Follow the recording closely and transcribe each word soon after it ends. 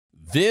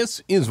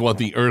This is what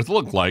the Earth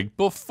looked like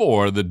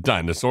before the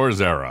dinosaurs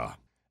era.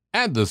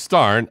 At the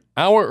start,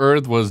 our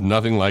Earth was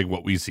nothing like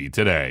what we see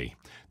today.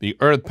 The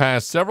Earth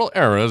passed several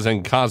eras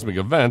and cosmic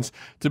events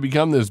to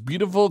become this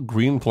beautiful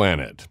green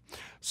planet.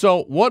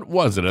 So what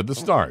was it at the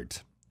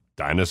start?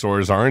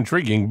 Dinosaurs are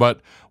intriguing, but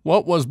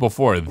what was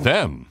before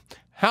them?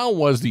 How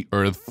was the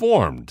Earth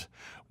formed?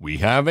 We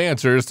have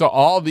answers to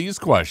all these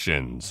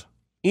questions.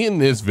 In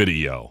this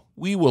video,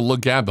 we will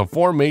look at the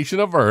formation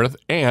of Earth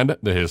and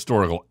the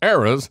historical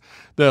eras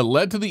that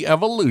led to the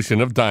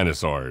evolution of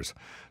dinosaurs.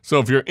 So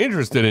if you're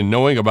interested in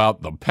knowing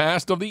about the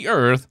past of the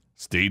Earth,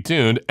 stay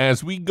tuned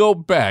as we go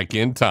back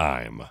in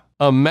time.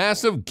 A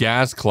massive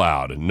gas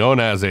cloud, known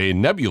as a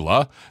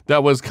nebula,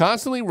 that was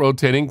constantly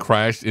rotating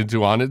crashed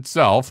into on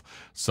itself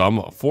some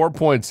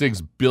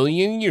 4.6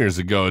 billion years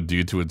ago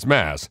due to its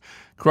mass,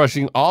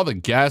 crushing all the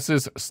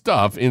gaseous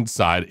stuff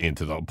inside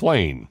into the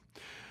plane.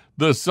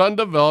 The Sun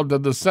developed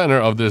at the center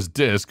of this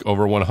disk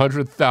over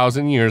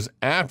 100,000 years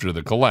after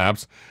the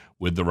collapse,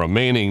 with the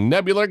remaining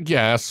nebular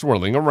gas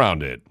swirling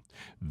around it.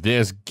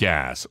 This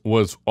gas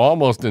was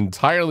almost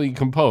entirely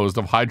composed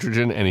of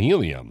hydrogen and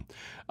helium.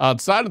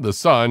 Outside of the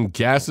Sun,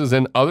 gases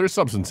and other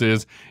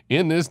substances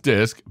in this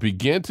disk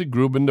began to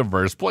group in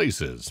diverse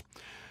places.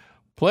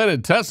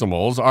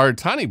 Planetesimals are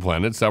tiny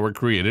planets that were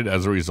created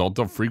as a result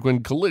of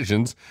frequent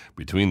collisions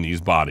between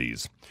these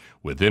bodies.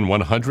 Within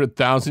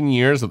 100,000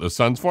 years of the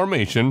Sun's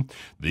formation,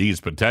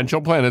 these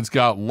potential planets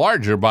got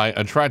larger by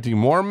attracting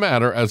more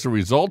matter as a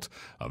result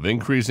of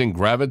increasing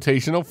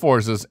gravitational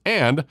forces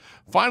and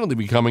finally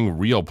becoming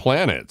real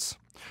planets.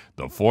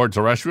 The four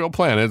terrestrial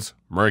planets,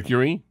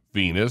 Mercury,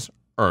 Venus,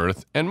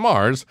 Earth, and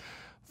Mars,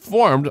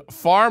 formed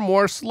far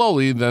more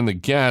slowly than the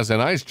gas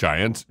and ice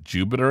giants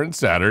Jupiter and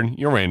Saturn,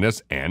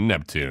 Uranus, and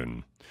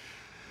Neptune.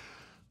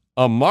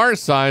 A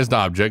Mars-sized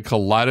object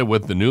collided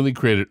with the newly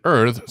created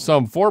Earth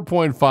some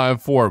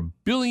 4.54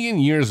 billion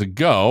years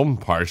ago,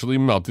 partially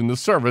melting the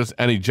surface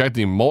and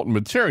ejecting molten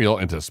material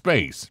into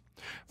space.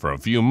 For a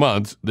few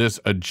months, this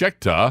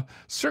ejecta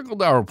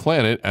circled our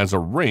planet as a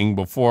ring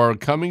before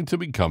coming to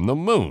become the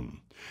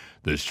Moon.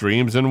 The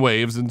streams and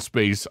waves in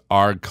space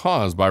are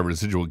caused by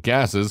residual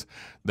gases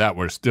that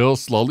were still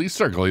slowly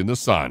circling the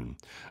Sun.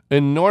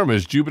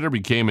 Enormous Jupiter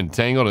became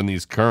entangled in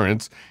these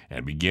currents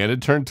and began to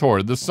turn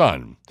toward the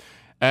Sun.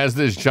 As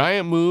this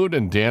giant moved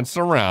and danced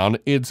around,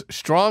 its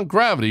strong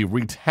gravity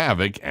wreaked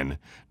havoc and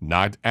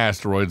knocked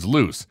asteroids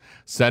loose,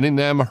 sending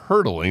them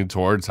hurtling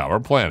towards our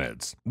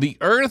planets. The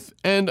Earth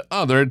and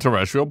other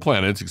terrestrial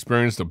planets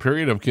experienced a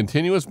period of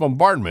continuous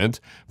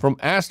bombardment from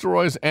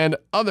asteroids and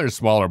other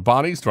smaller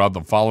bodies throughout the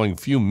following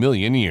few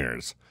million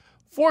years.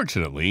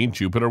 Fortunately,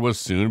 Jupiter was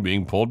soon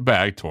being pulled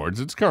back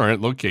towards its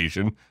current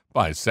location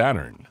by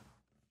Saturn.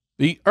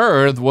 The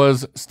Earth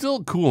was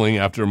still cooling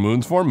after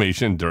Moon's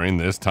formation during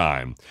this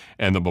time,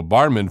 and the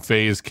bombardment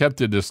phase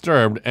kept it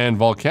disturbed and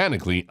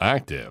volcanically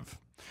active.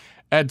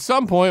 At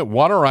some point,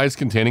 water ice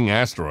containing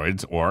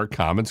asteroids or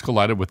comets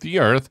collided with the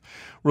Earth,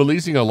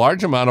 releasing a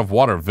large amount of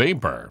water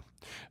vapor.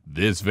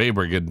 This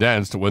vapor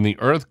condensed when the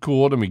Earth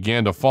cooled and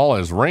began to fall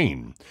as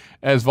rain.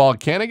 As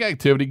volcanic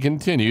activity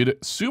continued,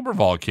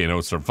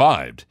 supervolcanoes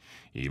survived.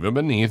 Even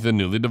beneath the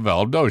newly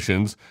developed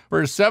oceans,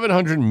 for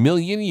 700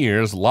 million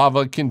years,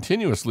 lava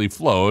continuously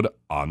flowed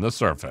on the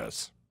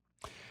surface.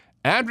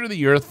 After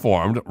the Earth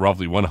formed,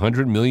 roughly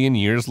 100 million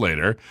years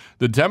later,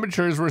 the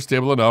temperatures were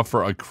stable enough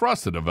for a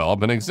crust to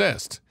develop and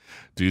exist.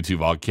 Due to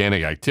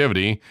volcanic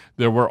activity,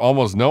 there were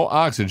almost no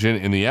oxygen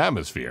in the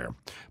atmosphere,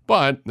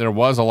 but there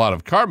was a lot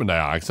of carbon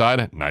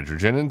dioxide,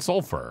 nitrogen, and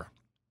sulfur.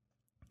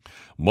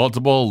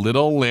 Multiple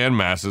little land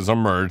masses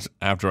emerged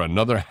after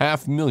another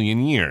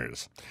 500,000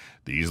 years.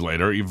 These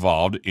later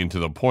evolved into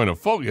the point of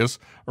focus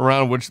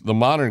around which the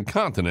modern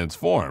continents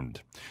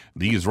formed.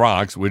 These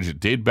rocks, which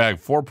date back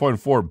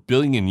 4.4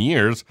 billion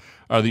years,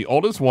 are the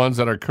oldest ones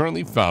that are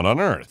currently found on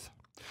Earth.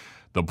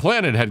 The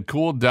planet had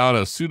cooled down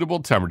a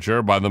suitable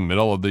temperature by the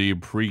middle of the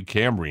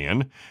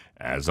Precambrian.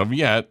 As of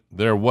yet,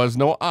 there was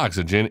no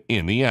oxygen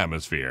in the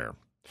atmosphere.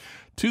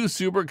 Two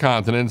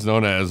supercontinents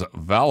known as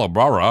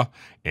Valabara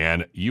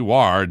and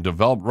UR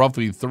developed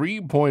roughly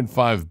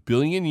 3.5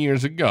 billion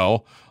years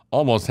ago,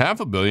 almost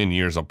 500 million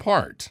years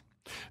apart.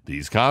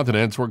 These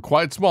continents were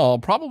quite small,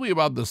 probably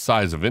about the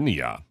size of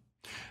India.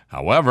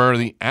 However,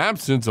 the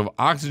absence of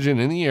oxygen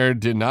in the air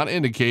did not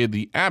indicate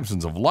the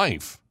absence of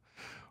life.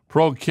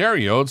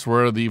 Prokaryotes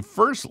were the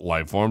first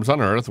life forms on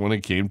Earth when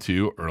it came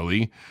to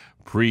early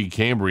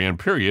Precambrian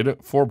period,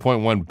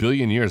 4.1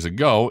 billion years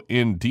ago,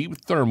 in deep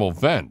thermal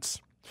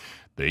vents.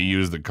 They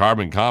used the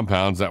carbon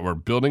compounds that were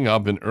building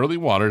up in early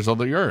waters of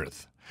the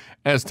Earth.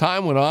 As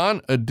time went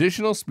on,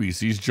 additional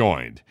species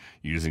joined,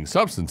 using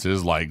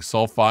substances like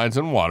sulfides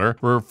and water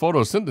for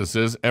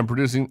photosynthesis and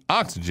producing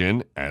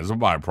oxygen as a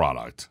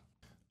byproduct.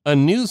 A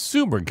new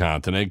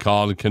supercontinent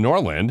called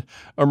Kenorland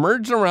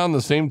emerged around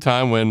the same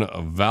time when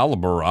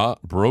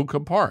Valabara broke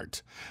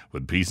apart,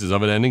 with pieces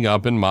of it ending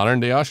up in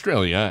modern-day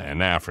Australia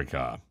and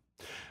Africa.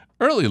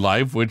 Early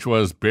life, which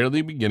was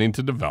barely beginning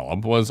to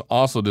develop, was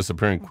also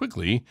disappearing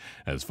quickly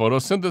as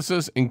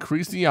photosynthesis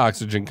increased the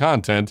oxygen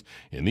content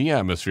in the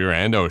atmosphere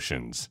and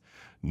oceans.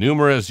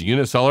 Numerous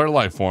unicellular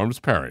life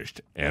forms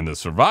perished, and the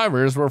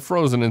survivors were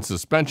frozen in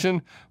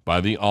suspension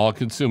by the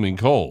all-consuming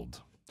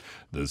cold.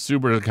 The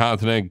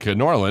supercontinent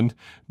Kenorland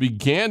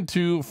began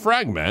to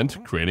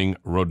fragment, creating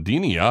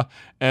Rodinia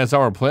as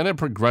our planet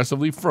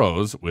progressively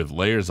froze, with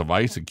layers of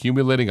ice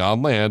accumulating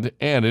on land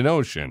and in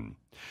ocean.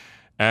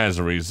 As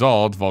a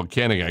result,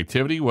 volcanic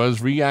activity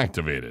was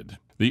reactivated.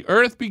 The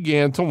Earth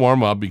began to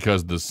warm up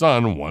because the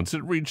sun, once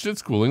it reached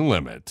its cooling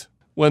limit.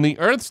 When the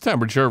Earth's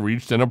temperature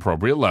reached an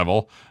appropriate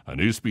level, a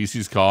new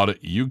species called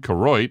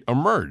eukaryote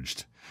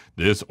emerged.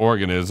 This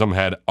organism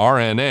had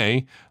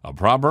RNA, a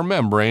proper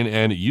membrane,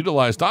 and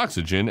utilized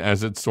oxygen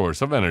as its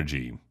source of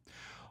energy.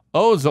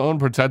 Ozone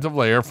protective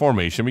layer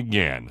formation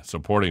began,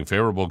 supporting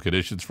favorable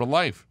conditions for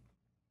life.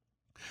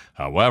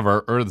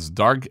 However, Earth's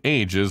dark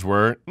ages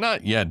were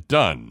not yet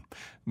done.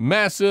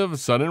 Massive,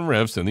 sudden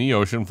rifts in the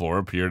ocean floor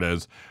appeared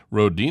as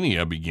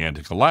Rodinia began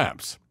to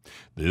collapse.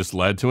 This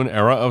led to an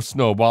era of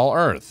snowball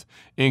Earth,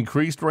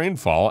 increased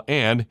rainfall,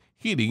 and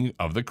heating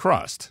of the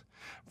crust.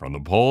 From the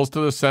poles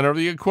to the center of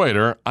the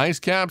equator, ice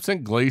caps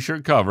and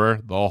glacier cover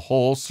the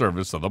whole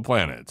surface of the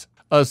planet.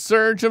 A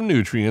surge of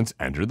nutrients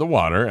entered the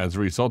water as a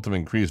result of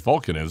increased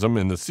volcanism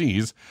in the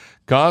seas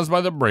caused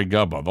by the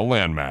breakup of the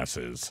land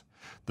masses.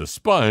 The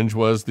sponge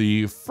was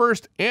the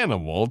first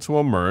animal to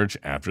emerge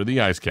after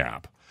the ice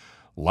cap.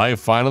 Life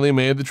finally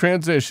made the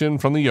transition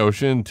from the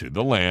ocean to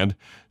the land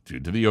due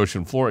to the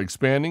ocean floor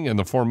expanding and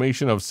the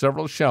formation of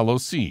several shallow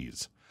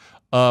seas.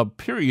 A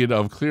period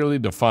of clearly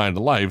defined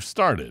life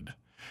started.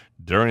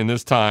 During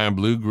this time,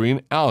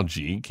 blue-green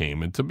algae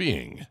came into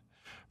being.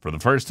 For the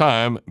first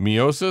time,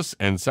 meiosis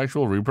and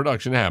sexual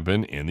reproduction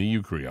happened in the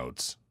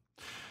eukaryotes.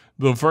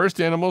 The first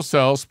animal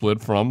cells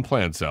split from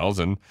plant cells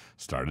and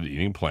started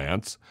eating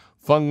plants.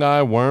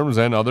 Fungi, worms,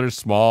 and other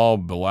small,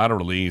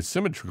 bilaterally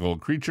symmetrical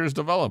creatures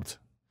developed.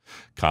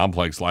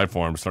 Complex life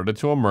forms started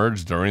to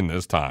emerge during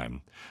this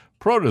time.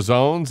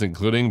 Protozoans,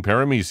 including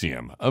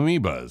paramecium,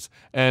 amoebas,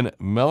 and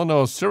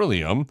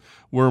melanocerilium,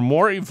 were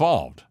more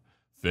evolved.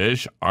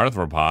 Fish,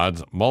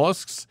 arthropods,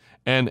 mollusks,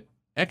 and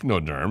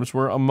echinoderms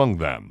were among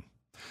them.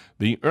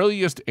 The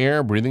earliest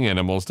air-breathing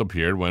animals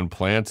appeared when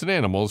plants and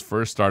animals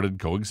first started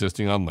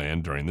coexisting on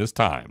land during this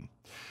time.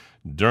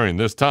 During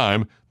this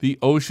time, the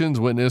oceans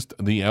witnessed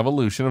the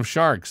evolution of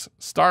sharks,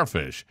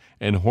 starfish,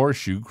 and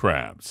horseshoe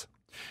crabs.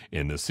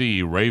 In the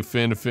sea,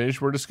 ray-finned fish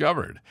were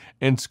discovered,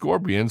 and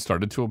scorpions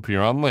started to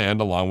appear on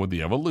land along with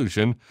the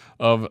evolution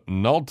of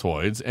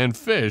nultoids and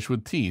fish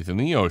with teeth in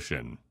the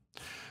ocean.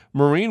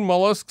 Marine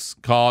mollusks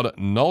called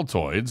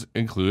nultoids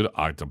include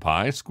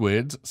octopi,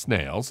 squids,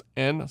 snails,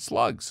 and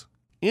slugs.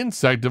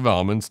 Insect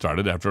development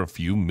started after a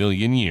few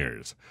million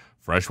years.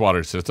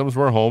 Freshwater systems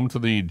were home to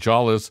the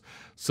jawless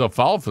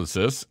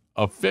cephalophysis,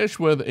 a fish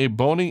with a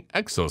bony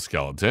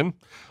exoskeleton.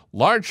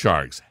 Large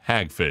sharks,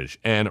 hagfish,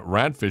 and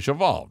ratfish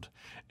evolved,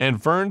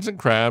 and ferns and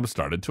crabs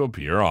started to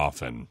appear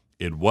often.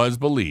 It was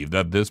believed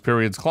that this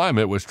period's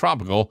climate was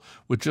tropical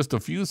with just a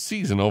few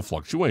seasonal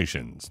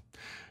fluctuations.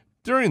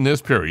 During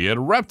this period,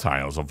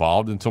 reptiles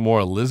evolved into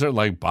more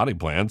lizard-like body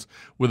plans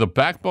with a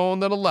backbone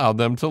that allowed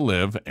them to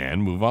live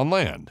and move on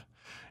land.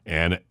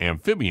 And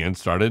amphibians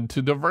started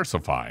to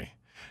diversify.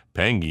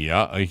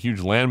 Pangaea, a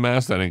huge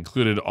landmass that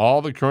included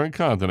all the current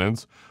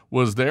continents,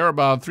 was there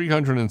about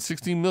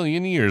 360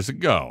 million years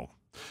ago.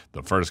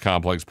 The first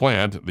complex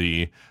plant,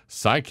 the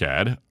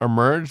cycad,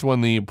 emerged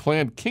when the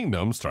plant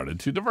kingdom started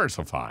to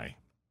diversify.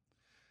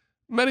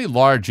 Many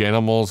large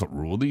animals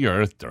ruled the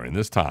earth during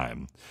this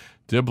time.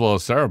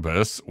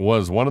 Diplocerebus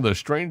was one of the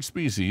strange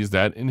species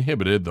that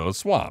inhabited those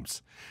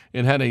swamps.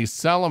 It had a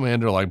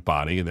salamander-like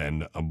body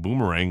and a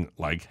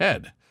boomerang-like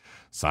head.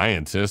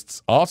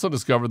 Scientists also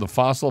discovered the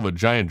fossil of a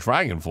giant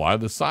dragonfly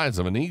the size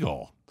of an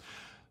eagle.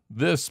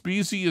 This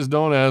species is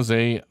known as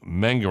a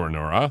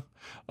Mangaronura.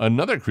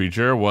 Another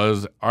creature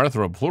was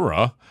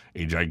Arthropleura,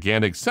 a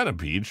gigantic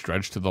centipede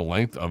stretched to the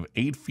length of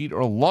 8 feet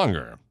or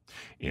longer.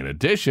 In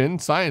addition,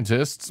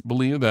 scientists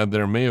believe that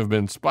there may have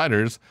been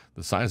spiders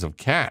the size of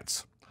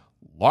cats.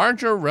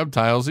 Larger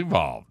reptiles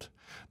evolved.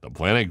 The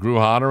planet grew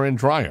hotter and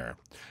drier.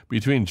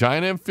 Between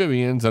giant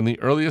amphibians and the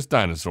earliest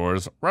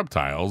dinosaurs,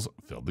 reptiles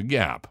filled the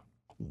gap.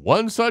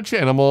 One such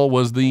animal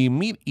was the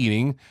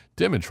meat-eating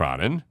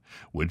Dimetrodon,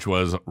 which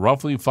was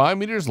roughly 5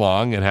 meters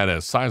long and had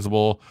a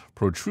sizable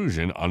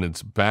protrusion on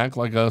its back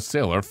like a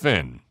sailor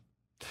fin.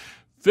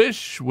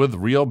 Fish with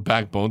real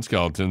backbone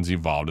skeletons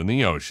evolved in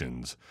the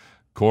oceans.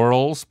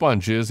 Coral,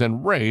 sponges,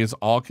 and rays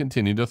all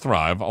continue to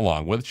thrive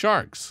along with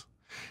sharks.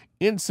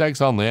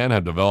 Insects on land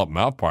have developed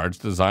mouthparts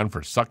designed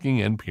for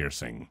sucking and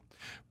piercing.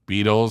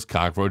 Beetles,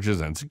 cockroaches,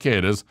 and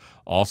cicadas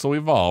also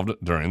evolved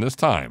during this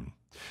time.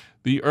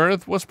 The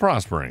Earth was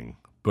prospering,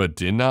 but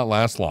did not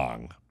last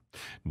long.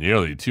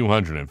 Nearly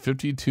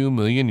 252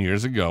 million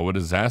years ago, a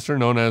disaster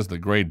known as the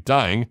Great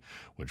Dying,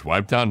 which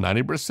wiped out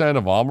 90%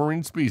 of all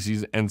marine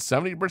species and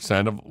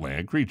 70% of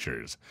land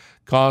creatures,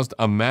 caused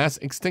a mass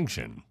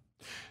extinction.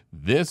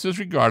 This is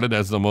regarded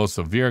as the most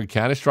severe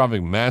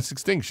catastrophic mass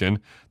extinction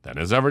that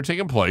has ever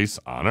taken place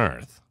on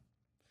Earth.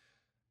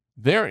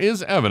 There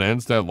is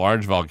evidence that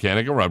large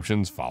volcanic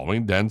eruptions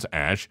following dense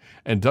ash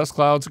and dust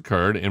clouds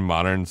occurred in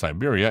modern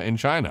Siberia and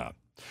China.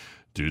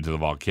 Due to the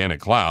volcanic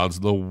clouds,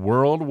 the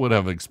world would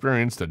have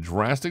experienced a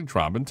drastic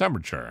drop in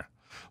temperature,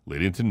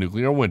 leading to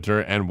nuclear winter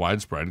and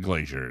widespread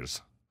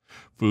glaciers.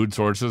 Food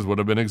sources would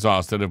have been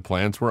exhausted if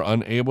plants were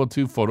unable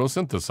to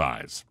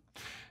photosynthesize.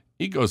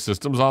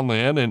 Ecosystems on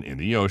land and in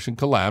the ocean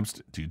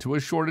collapsed due to a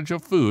shortage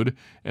of food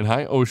and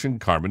high ocean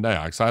carbon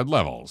dioxide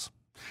levels.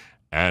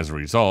 As a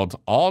result,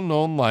 all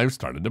known life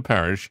started to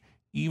perish,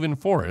 even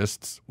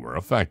forests were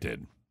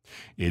affected.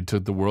 It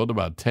took the world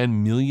about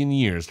 10 million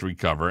years to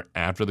recover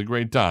after the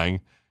Great Dying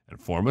and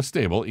form a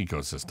stable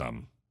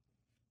ecosystem.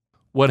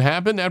 What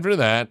happened after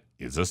that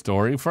is a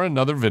story for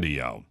another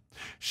video.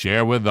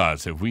 Share with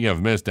us if we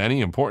have missed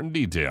any important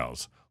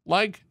details.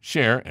 Like,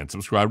 share, and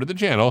subscribe to the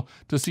channel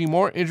to see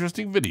more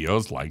interesting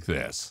videos like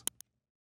this.